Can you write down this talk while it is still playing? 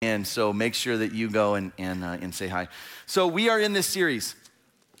in, so make sure that you go and say hi. So we are in this series.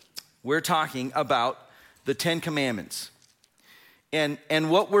 We're talking about the 10 Commandments. And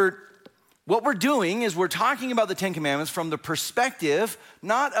what we're doing is we're talking about the 10 Commandments from the perspective,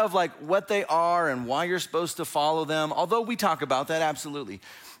 not of like what they are and why you're supposed to follow them, although we talk about that, absolutely.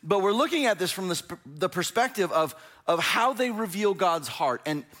 But we're looking at this from the perspective of how they reveal God's heart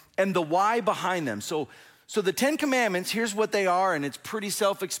and the why behind them. So the 10 Commandments, here's what they are, and it's pretty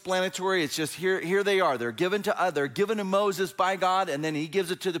self-explanatory. It's just here they are. They're given to Moses by God, and then he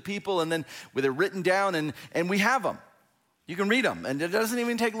gives it to the people, and then they're written down, and we have them. You can read them, and it doesn't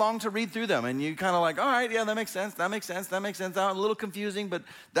even take long to read through them. And you kind of like, all right, yeah, that makes sense. A little confusing, but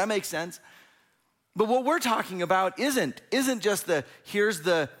that makes sense. But what we're talking about isn't just here's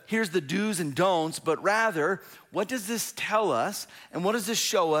the do's and don'ts, but rather, what does this tell us, and what does this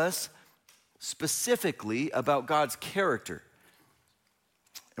show us specifically about God's character?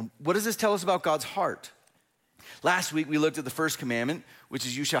 And what does this tell us about God's heart? Last week, we looked at the first commandment, which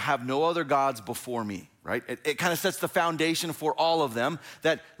is you shall have no other gods before me, right? It kind of sets the foundation for all of them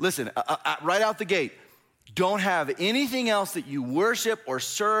that, listen, right out the gate, don't have anything else that you worship or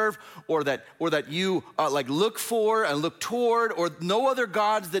serve or that you like look for and look toward, or no other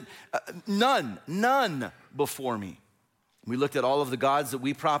gods that, none before me. We looked at all of the gods that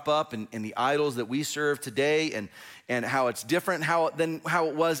we prop up and the idols that we serve today and how it's different than how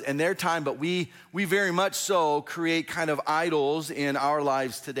it was in their time, but we very much so create kind of idols in our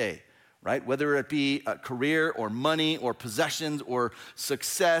lives today, right? Whether it be a career or money or possessions or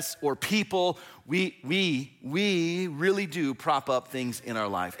success or people, we really do prop up things in our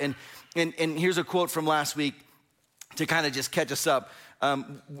life. And here's a quote from last week to kind of just catch us up.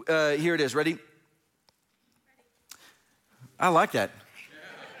 Here it is, ready? I like that.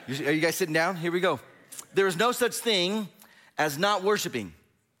 Are you guys sitting down? Here we go. There is no such thing as not worshiping.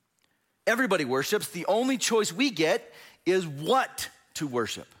 Everybody worships. The only choice we get is what to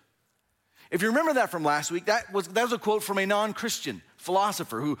worship. If you remember that from last week, that was a quote from a non-Christian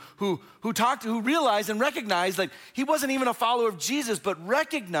philosopher who realized and recognized that he wasn't even a follower of Jesus, but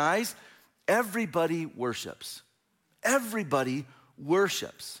recognized everybody worships. Everybody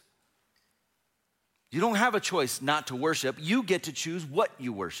worships. You don't have a choice not to worship. You get to choose what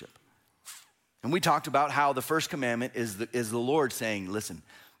you worship. And we talked about how the first commandment is the Lord saying, listen,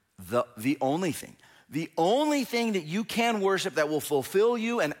 the only thing that you can worship that will fulfill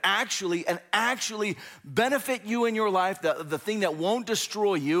you and actually benefit you in your life, the thing that won't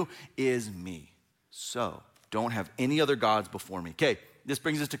destroy you is me. So don't have any other gods before me. Okay, this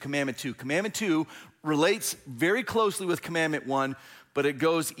brings us to commandment 2. Commandment 2 relates very closely with commandment 1, but it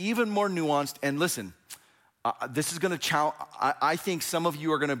goes even more nuanced. And listen, this is going to challenge. I think some of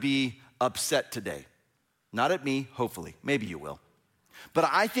you are going to be upset today. Not at me, hopefully. Maybe you will. But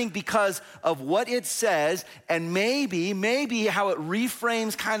I think because of what it says and maybe how it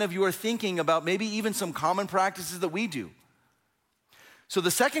reframes kind of your thinking about maybe even some common practices that we do. So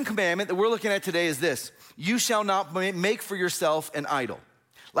the second commandment that we're looking at today is this: you shall not make for yourself an idol.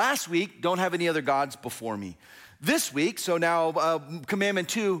 Last week, don't have any other gods before me. This week, so now commandment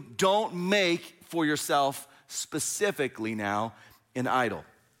 2, don't make for yourself specifically now an idol.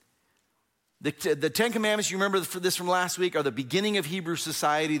 The 10 Commandments, you remember this from last week, are the beginning of Hebrew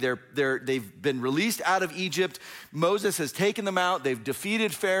society. They've been released out of Egypt. Moses has taken them out. They've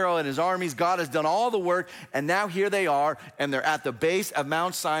defeated Pharaoh and his armies. God has done all the work, and now here they are, and they're at the base of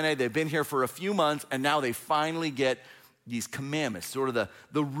Mount Sinai. They've been here for a few months, and now they finally get these commandments, sort of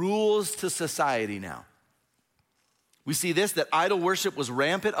the rules to society now. We see this, that idol worship was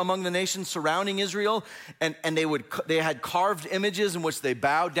rampant among the nations surrounding Israel, and they had carved images in which they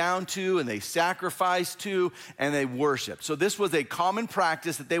bowed down to and they sacrificed to and they worshiped. So this was a common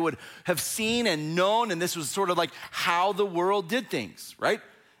practice that they would have seen and known, and this was sort of like how the world did things, right?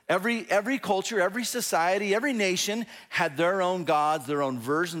 Every culture, every society, every nation had their own gods, their own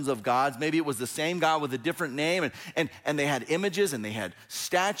versions of gods. Maybe it was the same God with a different name, and they had images and they had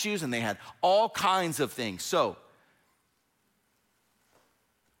statues and they had all kinds of things. So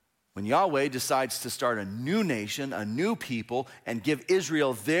when Yahweh decides to start a new nation, a new people, and give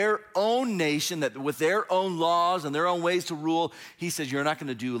Israel their own nation that with their own laws and their own ways to rule, he says, you're not going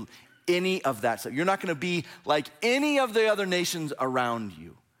to do any of that stuff. You're not going to be like any of the other nations around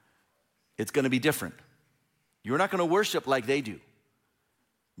you. It's going to be different. You're not going to worship like they do.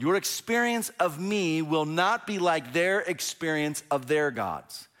 Your experience of me will not be like their experience of their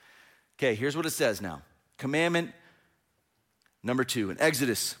gods. Okay, here's what it says now. Commandment number 2 in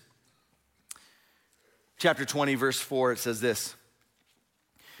Exodus chapter 20, verse 4, it says this: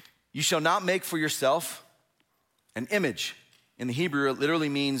 you shall not make for yourself an image In the Hebrew, it literally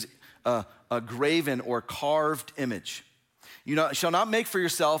means a graven or carved image. You shall not make for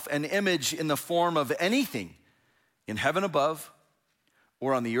yourself an image in the form of anything in heaven above,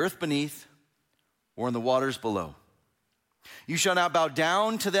 or on the earth beneath, or in the waters below. You shall not bow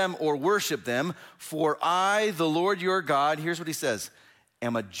down to them or worship them, for I, the Lord your God, here's what he says,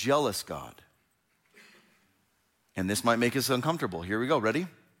 am a jealous God. And this might make us uncomfortable. Here we go, ready?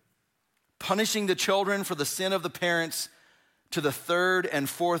 Punishing the children for the sin of the parents to the third and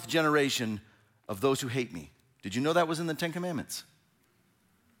fourth generation of those who hate me. Did you know that was in the Ten Commandments?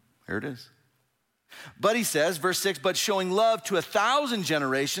 Here it is. But he says, verse 6, but showing love to 1,000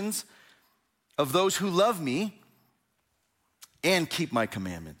 generations of those who love me and keep my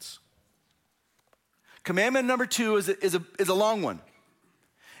commandments. Commandment number 2 is a long one.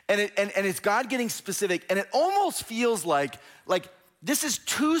 And it's God getting specific, and it almost feels like this is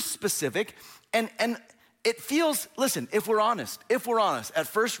too specific, and it feels, listen, if we're honest, at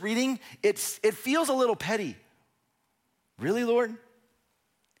first reading, it feels a little petty. Really, Lord?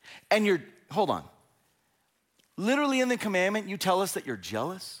 And hold on. Literally in the commandment, you tell us that you're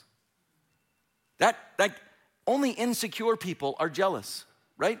jealous? That only insecure people are jealous,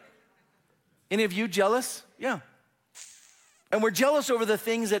 right? Any of you jealous? Yeah. And we're jealous over the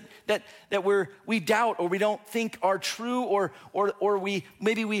things that we doubt or we don't think are true, or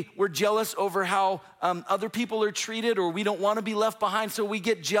we're jealous over how other people are treated, or we don't want to be left behind, so we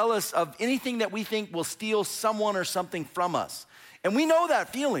get jealous of anything that we think will steal someone or something from us. And we know that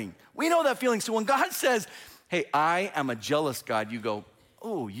feeling. So when God says, hey, I am a jealous God, you go,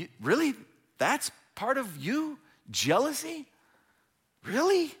 oh, really? That's part of you? Jealousy?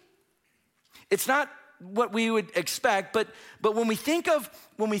 Really? It's not what we would expect, but when we think of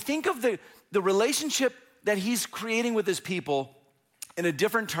the relationship that he's creating with his people in a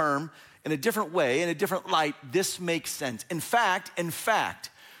different term, in a different way, in a different light, this makes sense. In fact,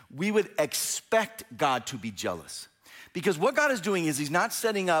 we would expect God to be jealous. Because what God is doing is he's not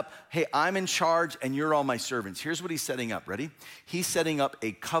setting up, hey, I'm in charge and you're all my servants. Here's what he's setting up, ready? He's setting up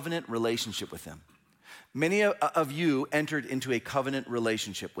a covenant relationship with them. Many of you entered into a covenant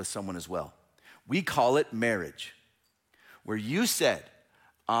relationship with someone as well. We call it marriage, where you said,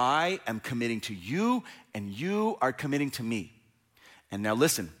 I am committing to you and you are committing to me. And now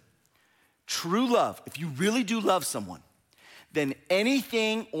listen, true love, if you really do love someone, then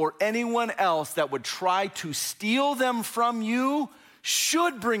anything or anyone else that would try to steal them from you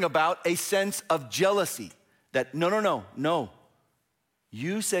should bring about a sense of jealousy. That no.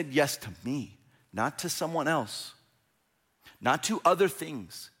 You said yes to me, not to someone else, not to other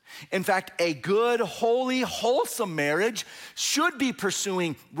things. In fact, a good, holy, wholesome marriage should be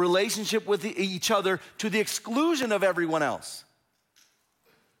pursuing relationship with each other to the exclusion of everyone else.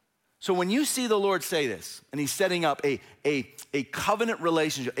 So when you see the Lord say this, and he's setting up a covenant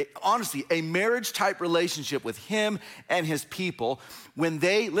relationship, honestly, a marriage-type relationship with him and his people, when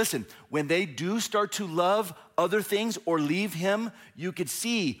they do start to love other things or leave him, you could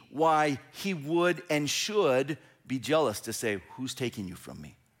see why he would and should be jealous to say, who's taking you from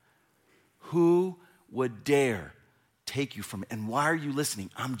me? Who would dare take you from me? And why are you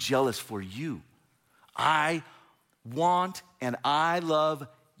listening? I'm jealous for you. I want and I love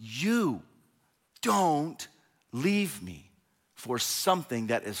you. Don't leave me for something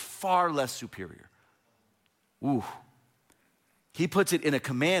that is far less superior. Ooh. He puts it in a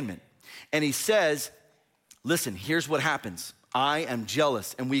commandment. And he says, listen, here's what happens. I am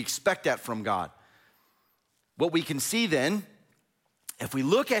jealous. And we expect that from God. What we can see then, if we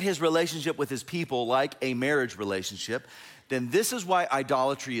look at his relationship with his people like a marriage relationship, then this is why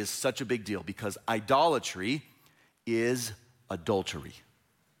idolatry is such a big deal, because idolatry is adultery.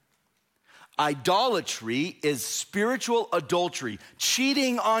 Idolatry is spiritual adultery,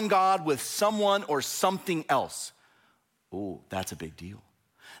 cheating on God with someone or something else. Oh, that's a big deal.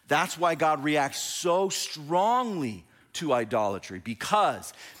 That's why God reacts so strongly to idolatry,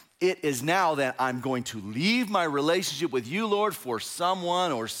 because it is now that I'm going to leave my relationship with you, Lord, for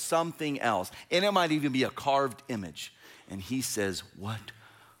someone or something else. And it might even be a carved image. And he says, what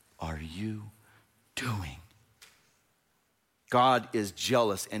are you doing? God is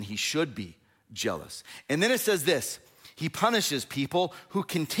jealous, and he should be jealous. And then it says this, he punishes people who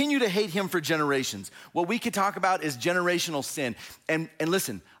continue to hate him for generations. What we could talk about is generational sin. And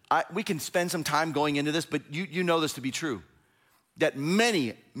listen, we can spend some time going into this, but you know this to be true. That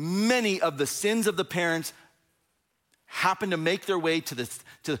many of the sins of the parents happen to make their way to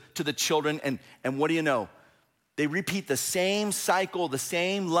the children. And what do you know? They repeat the same cycle, the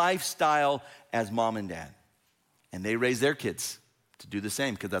same lifestyle as mom and dad. And they raise their kids to do the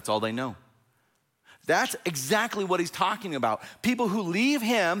same because that's all they know. That's exactly what he's talking about. People who leave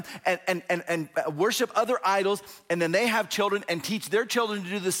him and worship other idols, and then they have children and teach their children to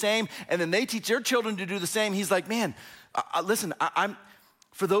do the same, and then they teach their children to do the same. He's like, man, listen,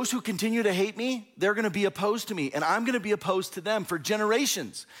 for those who continue to hate me, they're gonna be opposed to me, and I'm gonna be opposed to them for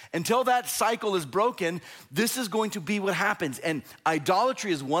generations. Until that cycle is broken, this is going to be what happens. And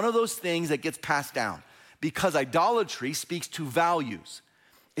idolatry is one of those things that gets passed down, because idolatry speaks to values.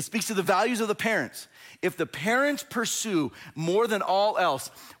 It speaks to the values of the parents. If the parents pursue more than all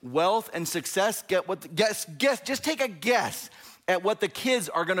else wealth and success, just take a guess at what the kids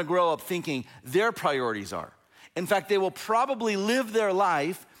are gonna grow up thinking their priorities are. In fact, they will probably live their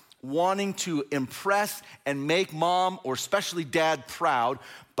life wanting to impress and make mom or especially dad proud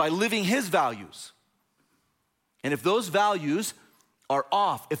by living his values. And if those values are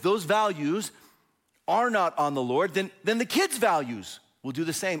off, if those values are not on the Lord, then the kids' values will do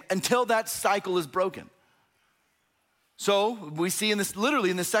the same until that cycle is broken. So we see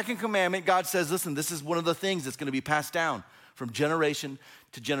literally in the second commandment, God says, listen, this is one of the things that's gonna be passed down from generation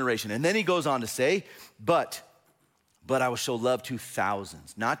to generation. And then he goes on to say, but I will show love to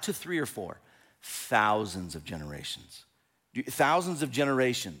thousands, not to 3 or 4, thousands of generations. Thousands of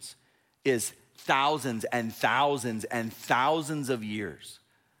generations is thousands and thousands and thousands of years.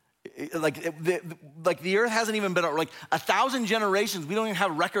 Like the earth hasn't even been, like 1,000 generations, we don't even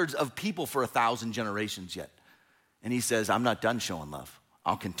have records of people for 1,000 generations yet. And he says, I'm not done showing love.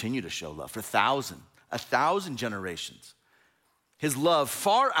 I'll continue to show love for 1,000 generations. His love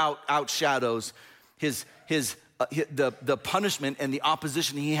far outshadows the punishment and the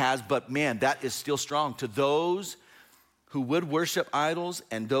opposition he has, but man, that is still strong. To those who would worship idols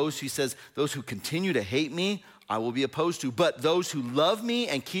and those who continue to hate me, I will be opposed to. But those who love me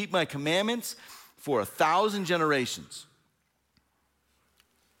and keep my commandments for 1,000 generations,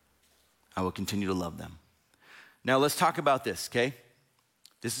 I will continue to love them. Now let's talk about this, okay?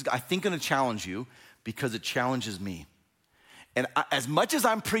 This is, I think, gonna challenge you because it challenges me. And as much as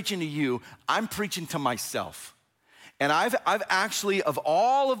I'm preaching to you, I'm preaching to myself. And I've actually, of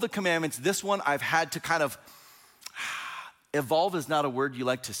all of the commandments, this one I've had to kind of, evolve is not a word you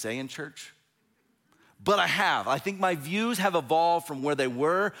like to say in church, but I have. I think my views have evolved from where they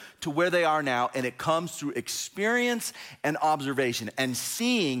were to where they are now, and it comes through experience and observation and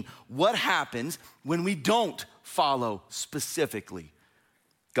seeing what happens when we don't follow specifically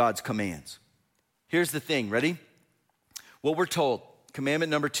God's commands. Here's the thing, ready? What we're told,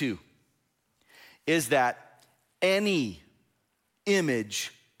 commandment number 2, is that any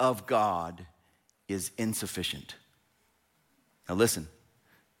image of God is insufficient. Now listen,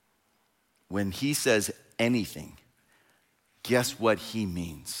 when he says anything, guess what he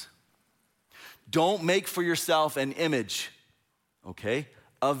means? Don't make for yourself an image, okay,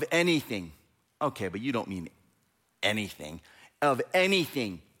 of anything. Okay, but you don't mean anything. Of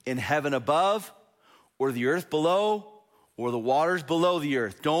anything in heaven above, or the earth below, or the waters below the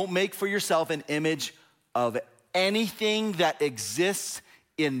earth. Don't make for yourself an image of anything that exists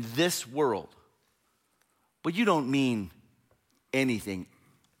in this world. But you don't mean anything.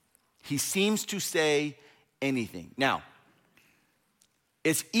 He seems to say anything. Now,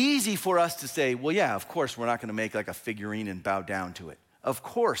 it's easy for us to say, well, yeah, of course we're not gonna make like a figurine and bow down to it. Of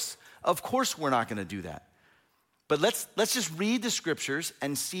course we're not gonna do that. But let's just read the scriptures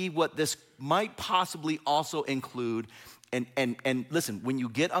and see what this might possibly also include. And listen, when you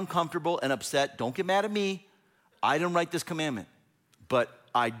get uncomfortable and upset, don't get mad at me. I didn't write this commandment, but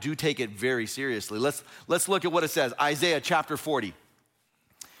I do take it very seriously. Let's look at what it says. Isaiah chapter 40.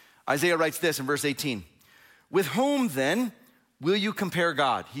 Isaiah writes this in verse 18. With whom then will you compare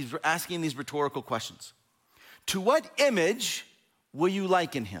God? He's asking these rhetorical questions. To what image will you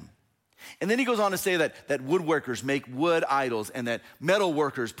liken him? And then he goes on to say that woodworkers make wood idols and that metal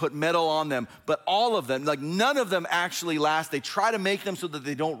workers put metal on them, but all of them, like none of them actually last. They try to make them so that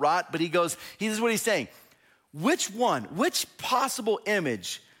they don't rot, but this is what he's saying. Which possible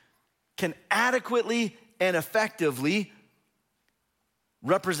image can adequately and effectively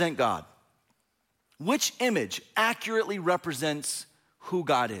represent God? Which image accurately represents who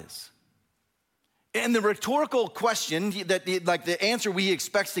God is? And the rhetorical question that the answer we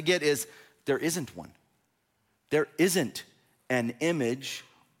expect to get is, there isn't one. There isn't an image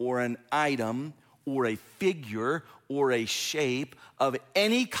or an item or a figure or a shape of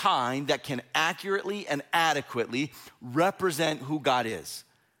any kind that can accurately and adequately represent who God is.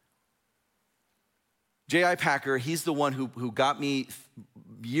 J.I. Packer, he's the one who got me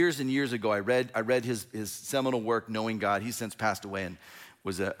years and years ago. I read his seminal work, Knowing God. He's since passed away, and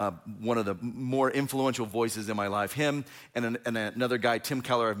was one of the more influential voices in my life. Him and another guy, Tim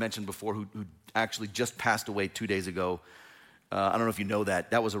Keller, I've mentioned before, who actually just passed away 2 days ago. I don't know if you know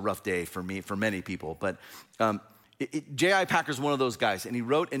that. That was a rough day for me, for many people. But J.I. Packer's one of those guys, and he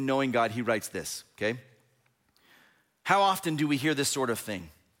wrote in Knowing God, he writes this, okay? How often do we hear this sort of thing?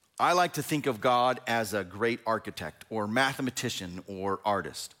 I like to think of God as a great architect or mathematician or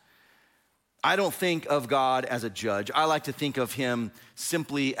artist. I don't think of God as a judge. I like to think of him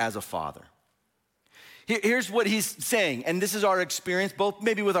simply as a father. Here's what he's saying, and this is our experience, both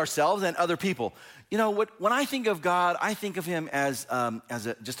maybe with ourselves and other people. You know, when I think of God, I think of him as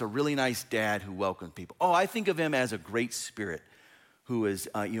just a really nice dad who welcomes people. Oh, I think of him as a great spirit who is,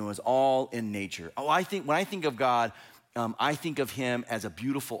 is all in nature. Oh, when I think of God, I think of him as a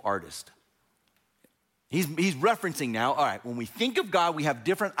beautiful artist. He's referencing now, all right, when we think of God, we have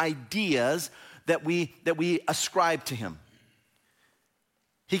different ideas that we ascribe to him.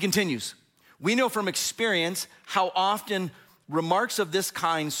 He continues, we know from experience how often remarks of this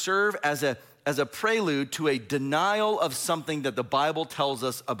kind serve as a prelude to a denial of something that the Bible tells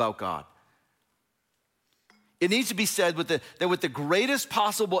us about God. It needs to be said with the greatest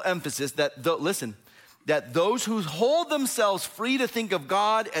possible emphasis that those who hold themselves free to think of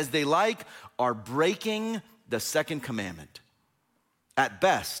God as they like are breaking the second commandment. At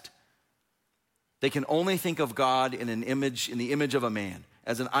best, they can only think of God in the image of a man,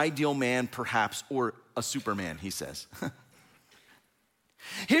 as an ideal man perhaps, or a superman, he says.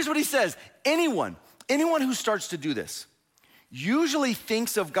 Here's what he says. Anyone who starts to do this usually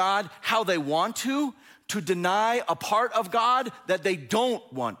thinks of God how they want to deny a part of God that they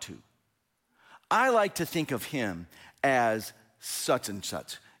don't want to. I like to think of him as such and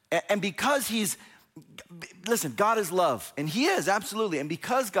such. And because God is love, and he is, absolutely. And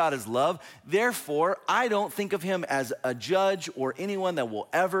because God is love, therefore, I don't think of him as a judge or anyone that will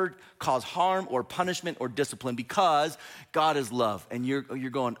ever cause harm or punishment or discipline, because God is love. And you're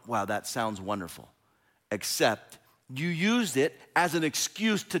going, wow, that sounds wonderful. Except you used it as an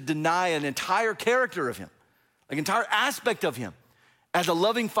excuse to deny an entire character of him, an entire aspect of him, as a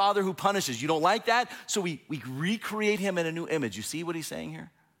loving father who punishes. You don't like that? So we recreate him in a new image. You see what he's saying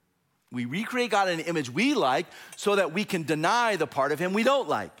here? We recreate God in an image we like so that we can deny the part of him we don't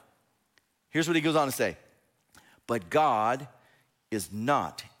like. Here's what he goes on to say. But God is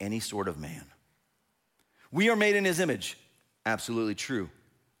not any sort of man. We are made in his image. Absolutely true.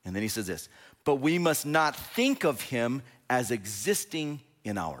 And then he says this, but we must not think of him as existing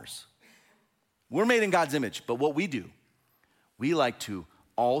in ours. We're made in God's image, but what we do, we like to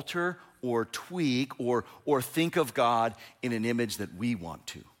alter or tweak or think of God in an image that we want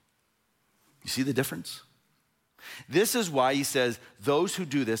to. You see the difference? This is why he says those who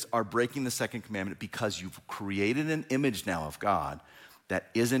do this are breaking the second commandment, because you've created an image now of God that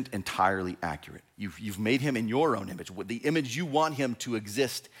isn't entirely accurate. You've made him in your own image, the image you want him to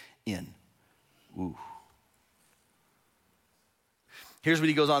exist in. Ooh. Here's what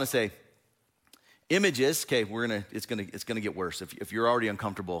he goes on to say. Images, okay, it's gonna get worse. If you're already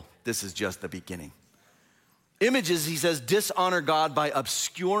uncomfortable, this is just the beginning. Images, he says, dishonor God by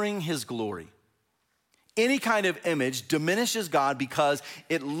obscuring his glory. Any kind of image diminishes God because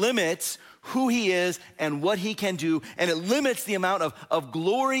it limits who he is and what he can do, and it limits the amount of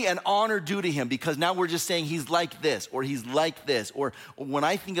glory and honor due to him, because now we're just saying he's like this, or he's like this, or when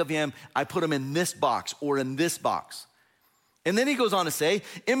I think of him, I put him in this box or in this box. And then he goes on to say,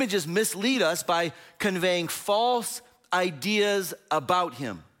 images mislead us by conveying false ideas about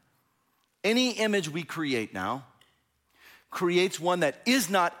him. Any image we create now creates one that is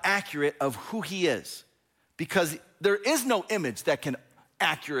not accurate of who he is, because there is no image that can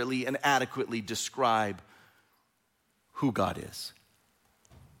accurately and adequately describe who God is.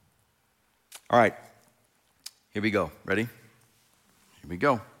 All right, here we go. Ready? Here we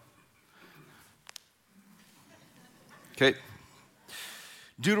go. Okay.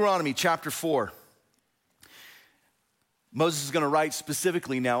 Deuteronomy chapter 4. Moses is going to write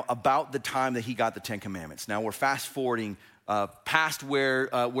specifically now about the time that he got the Ten Commandments. Now we're fast forwarding past where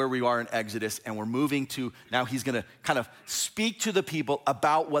we are in Exodus, and we're moving to, now he's going to kind of speak to the people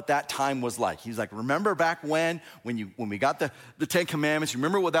about what that time was like. He's like, remember back when we got the Ten Commandments,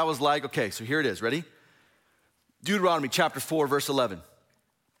 remember what that was like? Okay, so here it is, ready? Deuteronomy chapter 4, verse 11.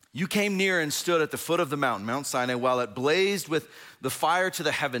 You came near and stood at the foot of the mountain, Mount Sinai, while it blazed with the fire to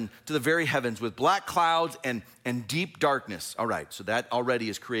the very heavens, with black clouds and deep darkness. All right, so that already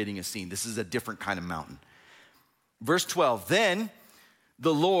is creating a scene. This is a different kind of mountain. Verse 12, then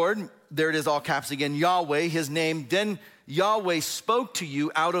the Lord, there it is, all caps again, Yahweh, his name, then Yahweh spoke to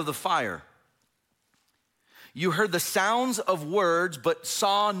you out of the fire. You heard the sounds of words, but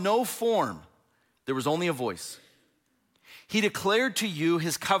saw no form. There was only a voice. He declared to you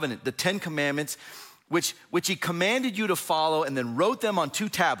his covenant, the 10 commandments, which he commanded you to follow, and then wrote them on 2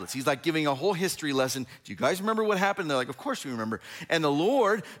 tablets. He's like giving a whole history lesson. Do you guys remember what happened? They're like, of course we remember. And the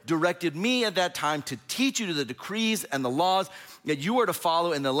Lord directed me at that time to teach you the decrees and the laws that you are to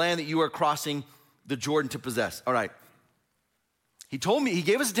follow in the land that you are crossing the Jordan to possess. All right. He told me, he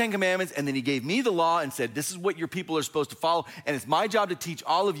gave us the 10 commandments, and then he gave me the law and said, this is what your people are supposed to follow. And it's my job to teach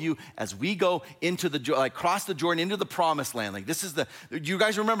all of you as we go into cross the Jordan into the promised land. Like this is do you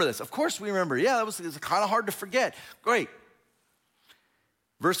guys remember this? Of course we remember. Yeah, it was kind of hard to forget. Great.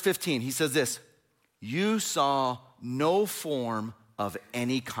 Verse 15, he says this, you saw no form of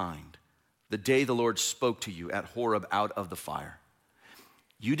any kind the day the Lord spoke to you at Horeb out of the fire.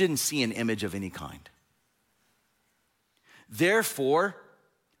 You didn't see an image of any kind. Therefore,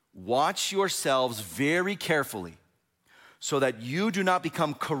 watch yourselves very carefully so that you do not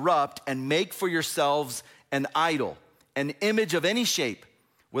become corrupt and make for yourselves an idol, an image of any shape,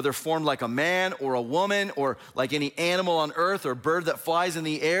 whether formed like a man or a woman or like any animal on earth or bird that flies in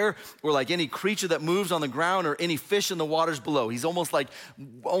the air or like any creature that moves on the ground or any fish in the waters below. He's almost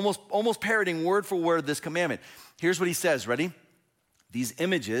parroting word for word this commandment. Here's what he says, ready? These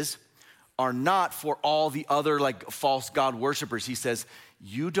images are not for all the other like false God worshipers. He says,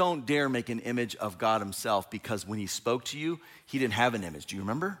 you don't dare make an image of God himself because when he spoke to you, he didn't have an image. Do you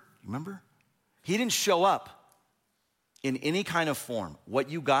remember? He didn't show up in any kind of form.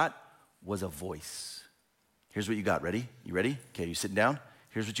 What you got was a voice. Here's what you got. Ready? You ready? Okay, you sitting down?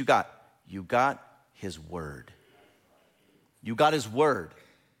 Here's what you got. You got his word. You got his word.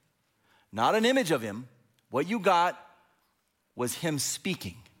 Not an image of him. What you got was him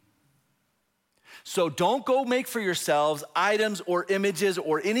speaking. So don't go make for yourselves items or images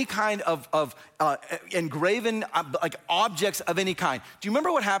or any kind of engraven like objects of any kind. Do you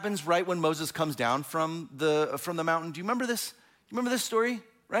remember what happens right when Moses comes down from the mountain? Do you remember this? You remember this story,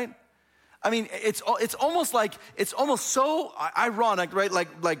 right? I mean, it's almost so ironic, right?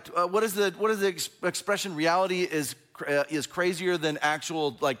 What is the expression? Reality is crazier than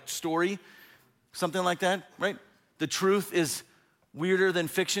actual like story, something like that, right? The truth is weirder than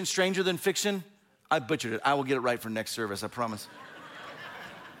fiction, stranger than fiction. I butchered it. I will get it right for next service, I promise.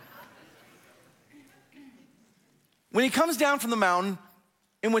 When he comes down from the mountain,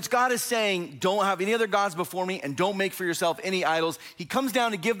 in which God is saying, don't have any other gods before me and don't make for yourself any idols. He comes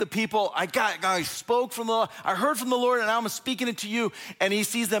down to give the people, I heard from the Lord and now I'm speaking it to you. And he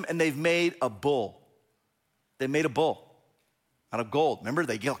sees them and they've made a bull. They made a bull out of gold. Remember,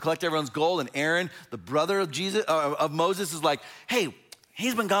 they collect everyone's gold and Aaron, the brother of Moses is like, hey,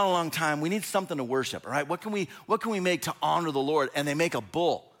 he's been gone a long time. We need something to worship, all right? What can we make to honor the Lord? And they make a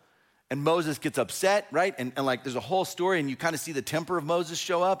bull. And Moses gets upset, right? And like there's a whole story and you kind of see the temper of Moses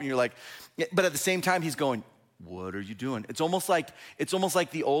show up and you're like, but at the same time he's going, what are you doing? It's almost like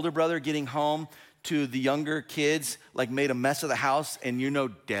the older brother getting home to the younger kids, like made a mess of the house and you know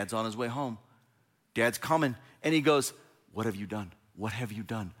dad's on his way home. Dad's coming. And he goes, what have you done? What have you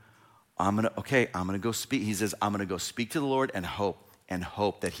done? I'm gonna go speak. He says, I'm gonna go speak to the Lord and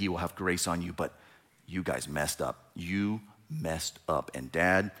hope that he will have grace on you. But you guys messed up. You messed up. And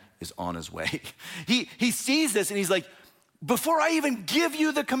dad is on his way. He sees this and he's like, before I even give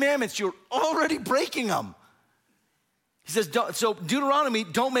you the commandments, you're already breaking them. He says, so Deuteronomy,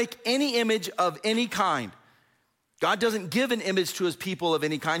 don't make any image of any kind. God doesn't give an image to his people of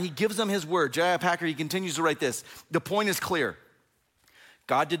any kind. He gives them his word. J.I. Packer, he continues to write this. The point is clear.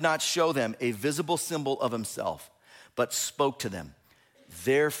 God did not show them a visible symbol of himself, but spoke to them.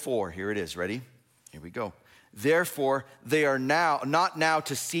 Therefore, here it is, ready? Here we go. Therefore, they are not now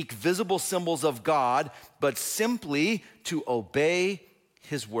to seek visible symbols of God, but simply to obey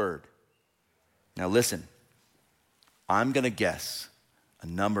his word. Now listen, I'm gonna guess a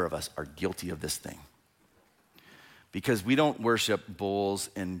number of us are guilty of this thing. Because we don't worship bulls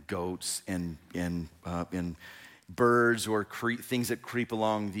and goats and birds or things that creep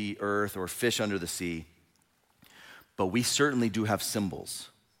along the earth or fish under the sea. But we certainly do have symbols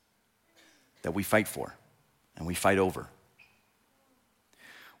that we fight for and we fight over.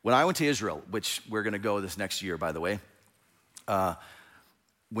 When I went to Israel, which we're gonna go this next year, by the way,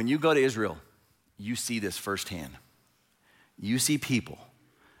 when you go to Israel, you see this firsthand. You see people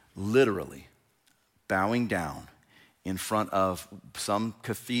literally bowing down in front of some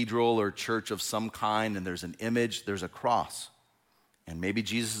cathedral or church of some kind, and there's an image, there's a cross. And maybe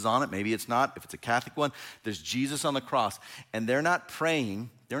Jesus is on it, maybe it's not. If it's a Catholic one, there's Jesus on the cross. And they're not praying,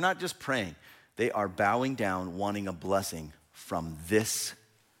 they're not just praying. They are bowing down, wanting a blessing from this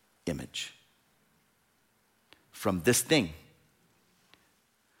image. from this thing.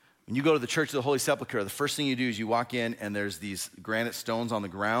 When you go to the Church of the Holy Sepulchre, the first thing you do is you walk in and there's these granite stones on the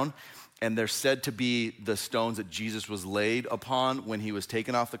ground, and they're said to be the stones that Jesus was laid upon when he was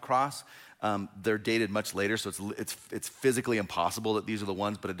taken off the cross. They're dated much later, so it's physically impossible that these are the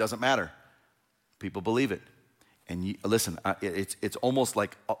ones, but it doesn't matter. People believe it. And listen, it's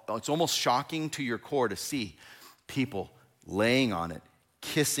almost shocking to your core to see people laying on it,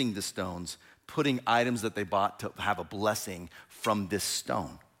 kissing the stones, putting items that they bought to have a blessing from this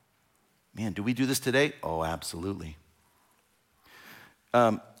stone. Man, do we do this today? Oh, absolutely.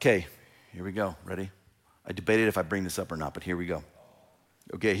 Okay, here we go. Ready? I debated if I bring this up or not, but here we go.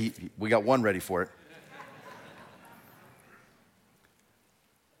 Okay, we got one ready for it.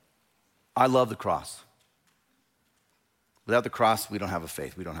 I love the cross. Without the cross, we don't have a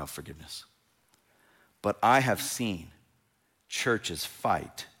faith. We don't have forgiveness. But I have seen churches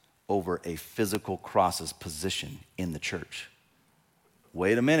fight over a physical cross's position in the church.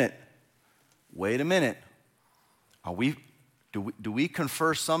 Wait a minute. Do we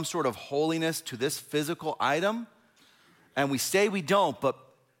confer some sort of holiness to this physical item? And we say we don't, but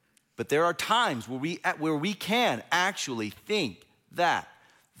there are times where we can actually think that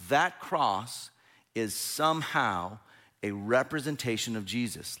cross is somehow a representation of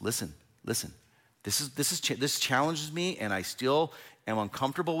Jesus. Listen. This challenges me, and I still am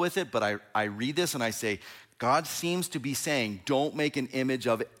uncomfortable with it, but I read this and I say, God seems to be saying, don't make an image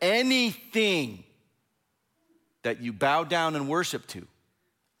of anything that you bow down and worship to.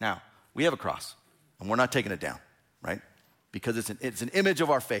 Now, we have a cross, and we're not taking it down, right? Because it's an image of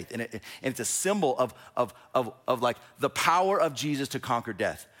our faith, and it's a symbol of like the power of Jesus to conquer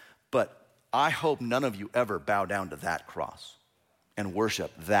death. But I hope none of you ever bow down to that cross and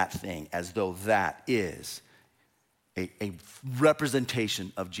worship that thing as though that is a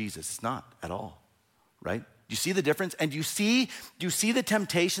representation of Jesus. It's not at all, right? Do you see the difference? And do you see the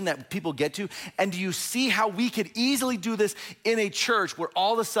temptation that people get to? And do you see how we could easily do this in a church where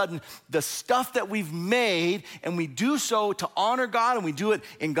all of a sudden the stuff that we've made, and we do so to honor God and we do it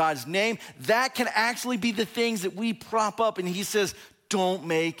in God's name, that can actually be the things that we prop up. And he says, don't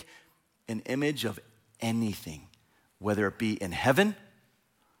make an image of anything, whether it be in heaven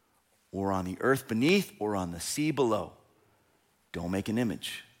or on the earth beneath or on the sea below. Don't make an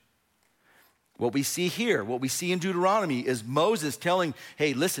image. What we see here, what we see in Deuteronomy is Moses telling,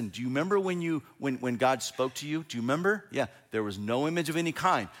 hey, listen, do you remember when God spoke to you? Do you remember? Yeah, there was no image of any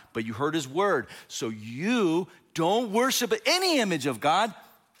kind, but you heard his word. So you don't worship any image of God,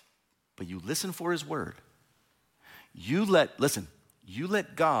 but you listen for his word. You let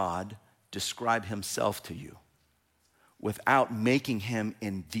God describe himself to you without making him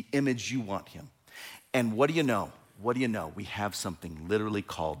in the image you want him. And what do you know? We have something literally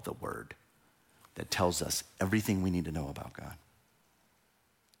called the word that tells us everything we need to know about God.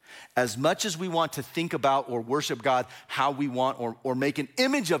 As much as we want to think about or worship God how we want or make an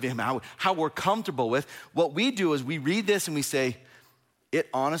image of him, how we're comfortable with, what we do is we read this and we say, it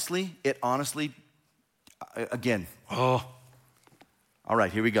honestly, again, all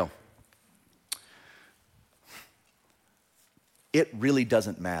right, here we go. It really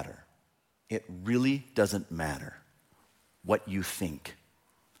doesn't matter. It really doesn't matter what you think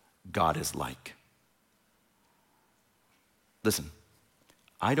God is like. Listen,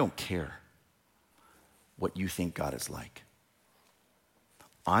 I don't care what you think God is like.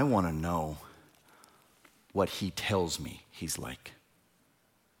 I want to know what he tells me he's like.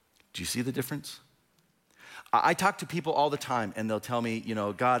 Do you see the difference? I talk to people all the time, and they'll tell me,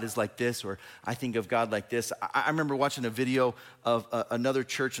 God is like this, or I think of God like this. I remember watching a video of another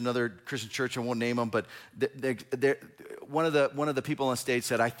Christian church. I won't name them, but one of the people on stage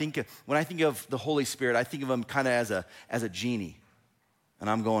said, when I think of the Holy Spirit, I think of him kind of as a genie. And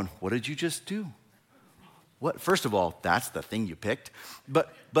I'm going, what did you just do? What? First of all, that's the thing you picked.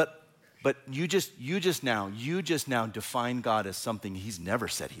 But you just now define God as something he's never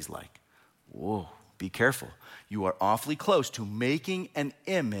said he's like. Whoa. Be careful. You are awfully close to making an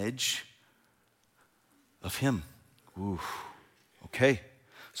image of him. Ooh, okay.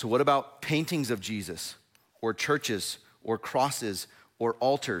 So what about paintings of Jesus or churches or crosses or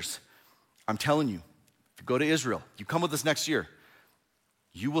altars? I'm telling you, if you go to Israel, you come with us next year,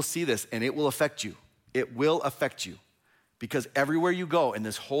 you will see this and it will affect you. It will affect you because everywhere you go in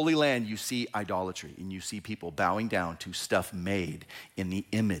this holy land, you see idolatry and you see people bowing down to stuff made in the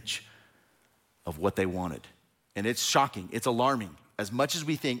image of what they wanted. And it's shocking. It's alarming. As much as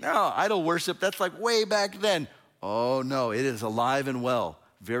we think, idol worship, that's like way back then. Oh no, it is alive and well.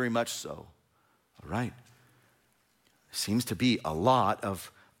 Very much so. All right. Seems to be a lot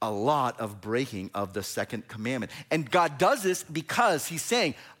of a lot of breaking of the second commandment. And God does this because he's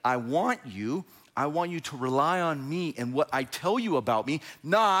saying, I want you to rely on me and what I tell you about me,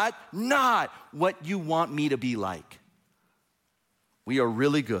 not what you want me to be like. We are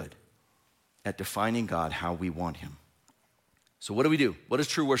really good at defining God how we want him. So what do? What does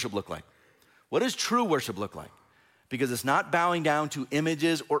true worship look like? What does true worship look like? Because it's not bowing down to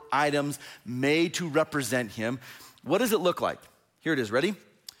images or items made to represent him. What does it look like? Here it is, ready?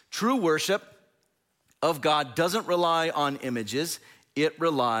 True worship of God doesn't rely on images, it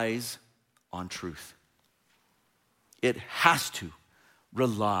relies on truth. It has to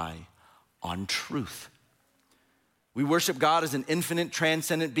rely on truth. We worship God as an infinite,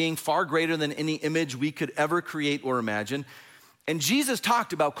 transcendent being, far greater than any image we could ever create or imagine. And Jesus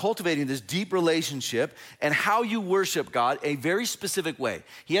talked about cultivating this deep relationship and how you worship God a very specific way.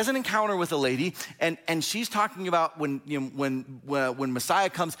 He has an encounter with a lady, and she's talking about when Messiah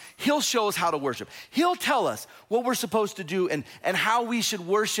comes, he'll show us how to worship. He'll tell us what we're supposed to do and how we should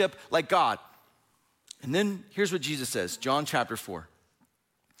worship like God. And then here's what Jesus says, John chapter 4.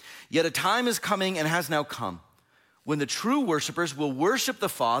 Yet a time is coming and has now come when the true worshipers will worship the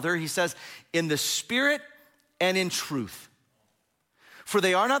Father, he says, in the Spirit and in truth. For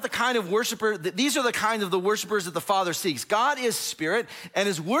they are not the kind of worshiper, these are the kind of the worshipers that the Father seeks. God is spirit, and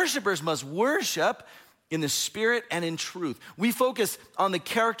his worshipers must worship in the Spirit and in truth. We focus on the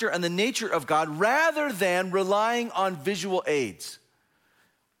character and the nature of God rather than relying on visual aids.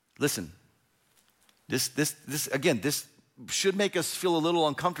 Listen, this should make us feel a little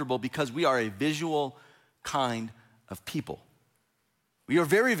uncomfortable because we are a visual kind of people. We are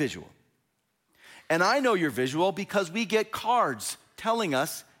very visual. And I know you're visual because we get cards telling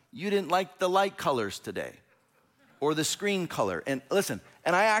us you didn't like the light colors today or the screen color. And listen,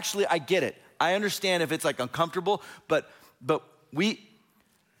 and I get it. I understand if it's like uncomfortable, but I've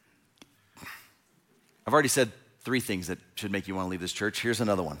already said 3 things that should make you want to leave this church. Here's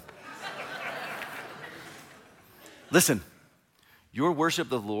another one. Listen, your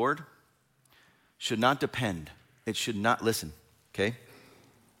worship of the Lord should not depend. It should not, listen, okay?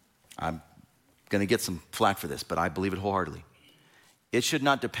 I'm going to get some flack for this, but I believe it wholeheartedly. It should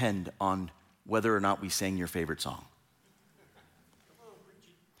not depend on whether or not we sang your favorite song.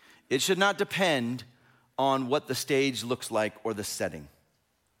 It should not depend on what the stage looks like or the setting.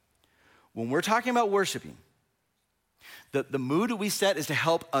 When we're talking about worshiping, the mood that we set is to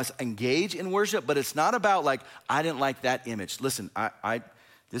help us engage in worship, but it's not about like, I didn't like that image. Listen,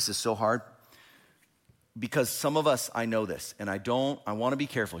 this is so hard because some of us, I know this, and I want to be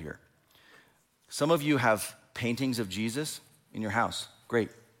careful here. Some of you have paintings of Jesus in your house. Great.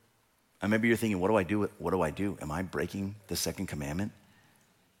 And maybe you're thinking, what do I do? What do I do? Am I breaking the second commandment?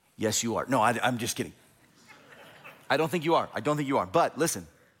 Yes, you are. No, I'm just kidding. I don't think you are. But listen,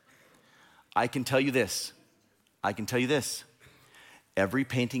 I can tell you this. Every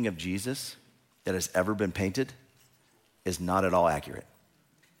painting of Jesus that has ever been painted is not at all accurate.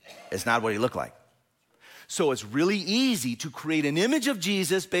 It's not what he looked like. So it's really easy to create an image of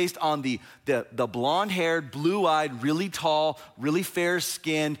Jesus based on the blonde-haired, blue-eyed, really tall, really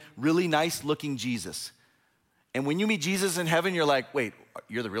fair-skinned, really nice-looking Jesus. And when you meet Jesus in heaven, you're like, wait,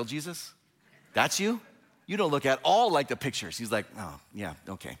 you're the real Jesus? That's you? You don't look at all like the pictures. He's like, oh, yeah,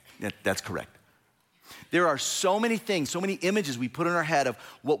 okay, that's correct. There are so many things, so many images we put in our head of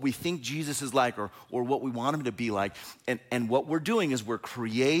what we think Jesus is like or what we want him to be like. And what we're doing is we're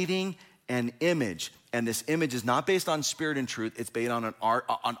creating an image. And this image is not based on spirit and truth. It's based on an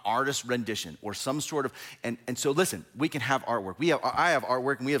artist rendition or some sort of, and so listen, we can have artwork. I have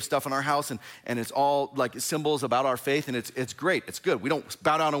artwork and we have stuff in our house and it's all like symbols about our faith and it's great, it's good. We don't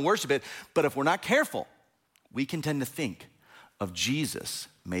bow down and worship it, but if we're not careful, we can tend to think of Jesus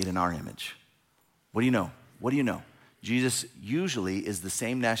made in our image. What do you know? Jesus usually is the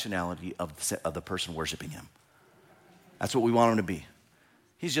same nationality of the person worshiping him. That's what we want him to be.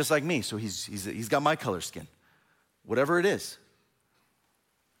 He's just like me, so he's got my color skin. Whatever it is.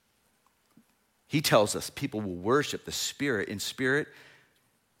 He tells us people will worship the Spirit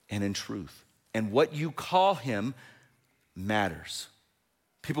and in truth. And what you call him matters.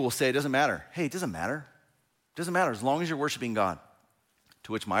 People will say it doesn't matter. Hey, it doesn't matter. It doesn't matter as long as you're worshiping God.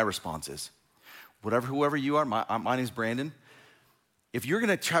 To which my response is, whoever you are, my name's Brandon. If you're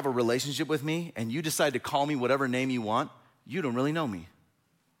going to have a relationship with me and you decide to call me whatever name you want, you don't really know me.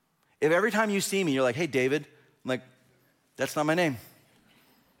 If every time you see me, you're like, hey, David, I'm like, that's not my name.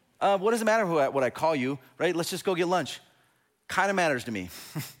 What does it matter what I call you, right? Let's just go get lunch. Kind of matters to me.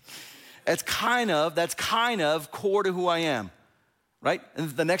 That's kind of core to who I am, right?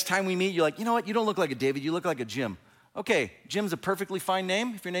 And the next time we meet, you're like, you know what? You don't look like a David. You look like a Jim. Okay, Jim's a perfectly fine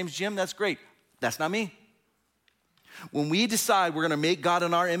name. If your name's Jim, that's great. That's not me. When we decide we're gonna make God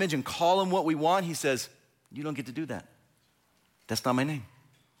in our image and call him what we want, he says, you don't get to do that. That's not my name.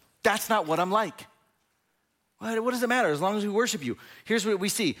 That's not what I'm like. What does it matter as long as we worship you? Here's what we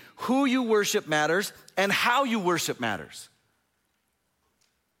see. Who you worship matters and how you worship matters.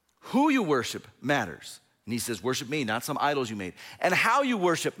 Who you worship matters. And he says, worship me, not some idols you made. And how you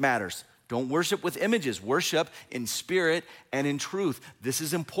worship matters. Don't worship with images. Worship in spirit and in truth. This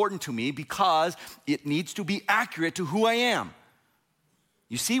is important to me because it needs to be accurate to who I am.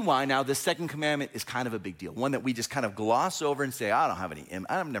 You see why now this second commandment is kind of a big deal. One that we just kind of gloss over and say, I don't have any,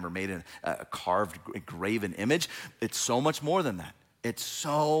 I've never made a carved, graven image. It's so much more than that. It's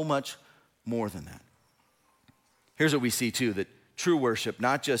so much more than that. Here's what we see too, that true worship,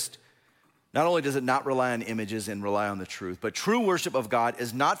 not only does it not rely on images and rely on the truth, but true worship of God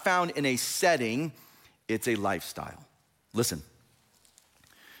is not found in a setting, it's a lifestyle. Listen,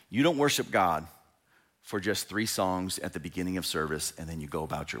 you don't worship God for just 3 songs at the beginning of service and then you go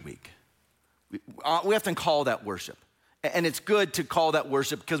about your week. We often call that worship. And it's good to call that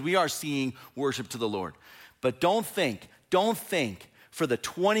worship because we are seeing worship to the Lord. But don't think for the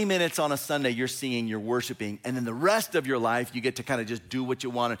 20 minutes on a Sunday you're singing, you're worshiping, and then the rest of your life you get to kind of just do what you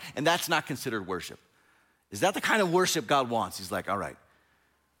want, and that's not considered worship. Is that the kind of worship God wants? He's like, all right,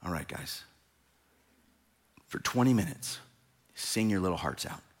 guys. For 20 minutes, sing your little hearts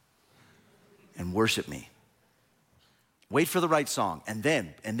out and worship me. Wait for the right song, and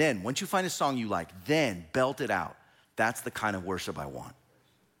then once you find a song you like, then belt it out. That's the kind of worship I want.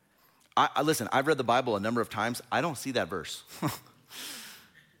 Listen, I've read the Bible a number of times. I don't see that verse.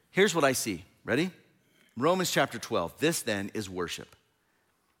 Here's what I see. Ready? Romans chapter 12. This then is worship.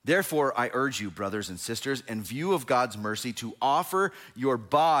 Therefore, I urge you, brothers and sisters, in view of God's mercy, to offer your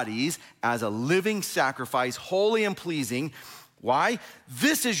bodies as a living sacrifice, holy and pleasing. Why?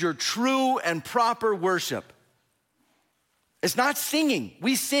 This is your true and proper worship. It's not singing.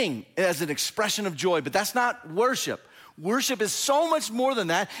 We sing as an expression of joy, but that's not worship. Worship is so much more than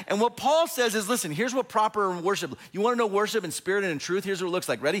that. And what Paul says is, listen, here's what proper worship, you want to know worship in spirit and in truth? Here's what it looks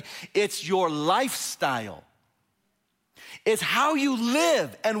like. Ready? It's your lifestyle. It's how you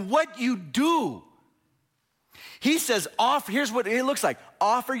live and what you do. He says, here's what it looks like.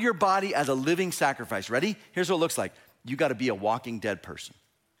 Offer your body as a living sacrifice. Ready? Here's what it looks like. You got to be a walking dead person.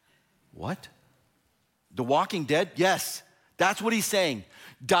 What? The walking dead? Yes. That's what he's saying.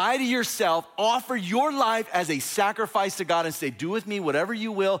 Die to yourself, offer your life as a sacrifice to God and say, do with me whatever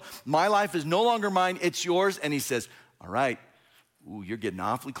you will. My life is no longer mine, it's yours. And he says, all right, you're getting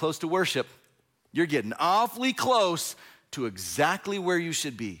awfully close to worship. You're getting awfully close to exactly where you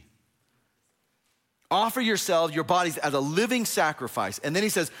should be. Offer yourselves, your bodies as a living sacrifice. And then he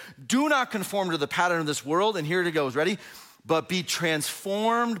says, do not conform to the pattern of this world. And here it goes, ready? But be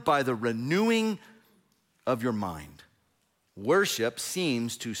transformed by the renewing of your mind. Worship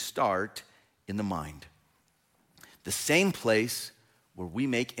seems to start in the mind. The same place where we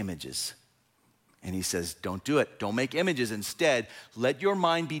make images. And he says, don't do it. Don't make images. Instead, let your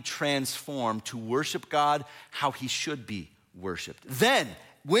mind be transformed to worship God how he should be worshiped. Then,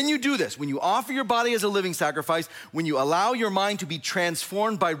 when you do this, when you offer your body as a living sacrifice, when you allow your mind to be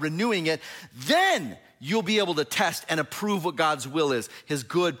transformed by renewing it, then you'll be able to test and approve what God's will is, his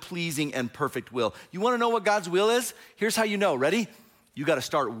good, pleasing, and perfect will. You want to know what God's will is? Here's how you know. Ready? You got to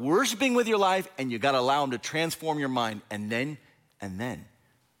start worshiping with your life, and you got to allow him to transform your mind. And then,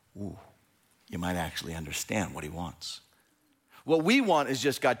 you might actually understand what he wants. What we want is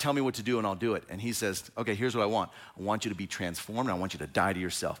just, God, tell me what to do and I'll do it. And he says, okay, here's what I want. I want you to be transformed. I want you to die to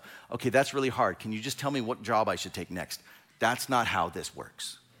yourself. Okay, that's really hard. Can you just tell me what job I should take next? That's not how this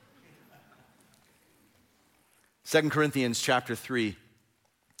works. 2 Corinthians chapter 3,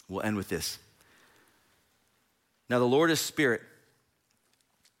 we'll end with this. Now the Lord is spirit,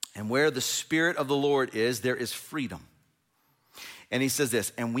 and where the Spirit of the Lord is, there is freedom. And he says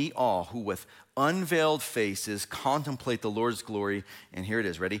this, and we all who with unveiled faces contemplate the Lord's glory, and here it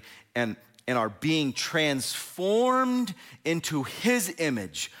is, ready? And are being transformed into his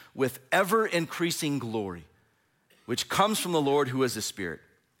image with ever increasing glory, which comes from the Lord who is the Spirit.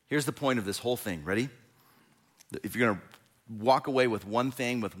 Here's the point of this whole thing, ready? If you're gonna walk away with one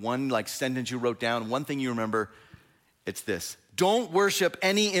thing, with one sentence you wrote down, one thing you remember, it's this. Don't worship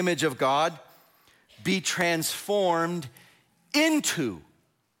any image of God. Be transformed into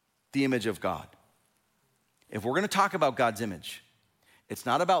the image of God. If we're gonna talk about God's image, It's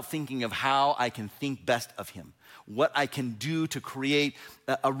not about thinking of how I can think best of him, what I can do to create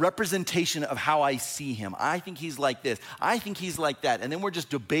a representation of how I see him. I think he's like this. I think he's like that. And then we're just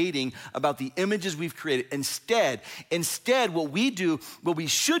debating about the images we've created. Instead, what we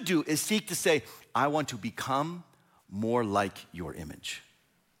should do is seek to say, I want to become more like your image.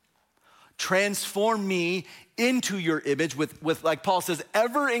 Transform me into your image with, like Paul says,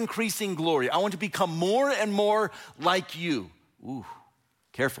 ever increasing glory. I want to become more and more like you. Ooh,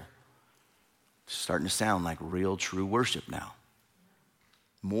 careful. Starting to sound like real, true worship now.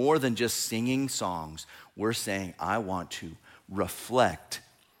 More than just singing songs, we're saying, I want to reflect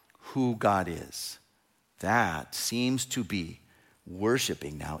who God is. That seems to be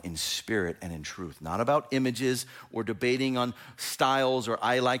worshiping now in spirit and in truth. Not about images or debating on styles, or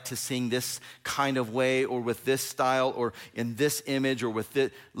I like to sing this kind of way or with this style or in this image or with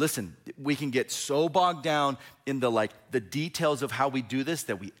this. Listen, we can get so bogged down in the details of how we do this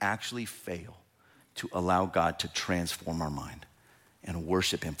that we actually fail to allow God to transform our mind and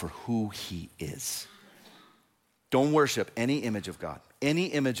worship him for who he is. Don't worship any image of God. Any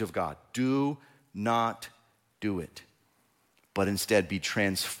image of God. Do not do it. But instead be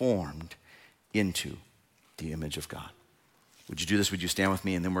transformed into the image of God. Would you do this? Would you stand with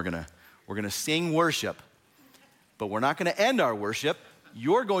me? And then we're gonna sing worship, but we're not gonna end our worship.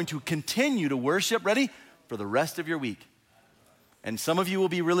 You're going to continue to worship, ready? For the rest of your week. And some of you will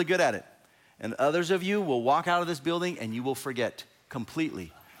be really good at it. And others of you will walk out of this building and you will forget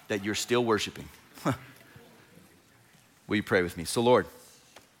completely that you're still worshiping. Will you pray with me? So Lord,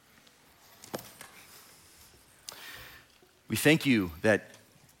 we thank you that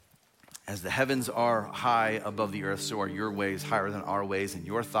as the heavens are high above the earth, so are your ways higher than our ways, and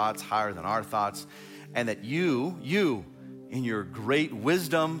your thoughts higher than our thoughts, and that you, in your great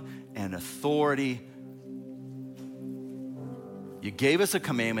wisdom and authority, you gave us a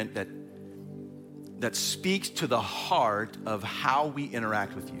commandment that speaks to the heart of how we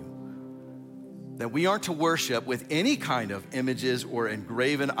interact with you. That we aren't to worship with any kind of images or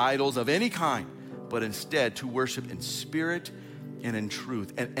engraven idols of any kind, but instead to worship in spirit and in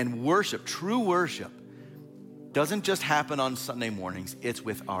truth. And worship, true worship, doesn't just happen on Sunday mornings, it's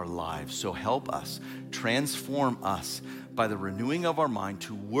with our lives. So help us, transform us by the renewing of our mind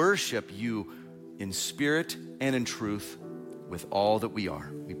to worship you in spirit and in truth with all that we are.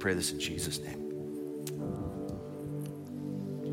 We pray this in Jesus' name.